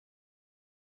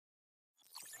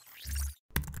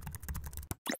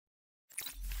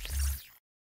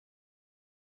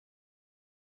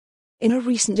In a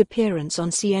recent appearance on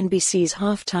CNBC's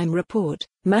halftime report,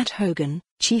 Matt Hogan,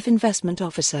 Chief Investment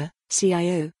Officer,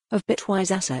 CIO, of Bitwise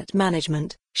Asset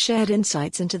Management, shared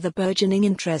insights into the burgeoning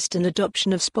interest and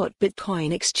adoption of spot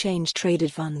Bitcoin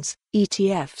exchange-traded funds,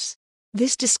 ETFs.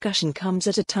 This discussion comes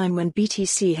at a time when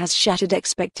BTC has shattered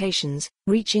expectations,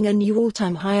 reaching a new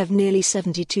all-time high of nearly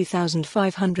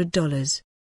 $72,500.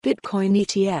 Bitcoin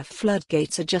ETF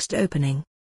floodgates are just opening.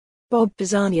 Bob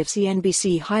Pisani of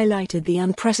CNBC highlighted the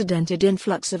unprecedented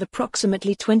influx of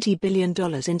approximately $20 billion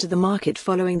into the market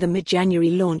following the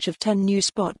mid-January launch of 10 new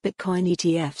spot Bitcoin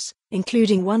ETFs,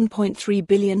 including $1.3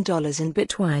 billion in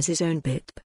Bitwise's own BIP.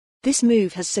 This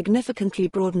move has significantly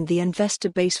broadened the investor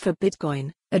base for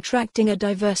Bitcoin, attracting a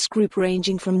diverse group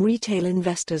ranging from retail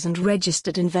investors and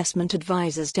registered investment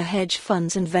advisors to hedge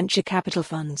funds and venture capital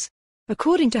funds.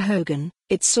 According to Hogan,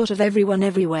 it's sort of everyone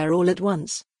everywhere all at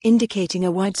once, indicating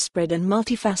a widespread and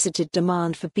multifaceted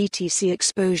demand for BTC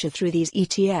exposure through these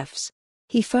ETFs.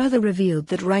 He further revealed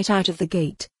that right out of the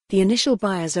gate, the initial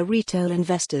buyers are retail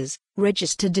investors,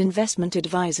 registered investment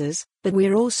advisors, but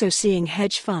we're also seeing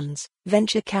hedge funds,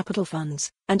 venture capital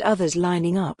funds, and others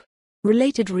lining up.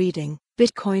 Related reading: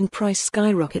 Bitcoin price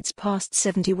skyrockets past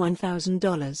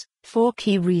 $71,000, 4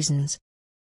 key reasons.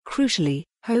 Crucially,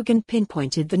 Hogan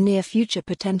pinpointed the near-future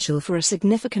potential for a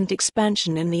significant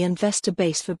expansion in the investor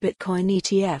base for Bitcoin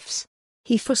ETFs.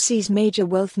 He foresees major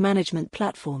wealth management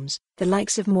platforms, the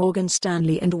likes of Morgan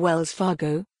Stanley and Wells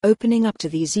Fargo, opening up to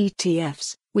these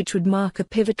ETFs, which would mark a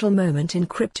pivotal moment in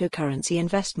cryptocurrency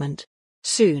investment.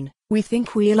 Soon, we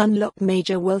think we'll unlock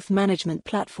major wealth management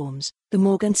platforms, the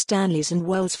Morgan Stanleys and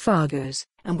Wells Fargos,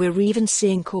 and we're even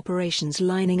seeing corporations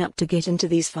lining up to get into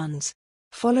these funds.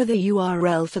 Follow the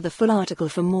URL for the full article.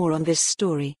 For more on this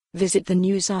story, visit the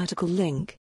news article link.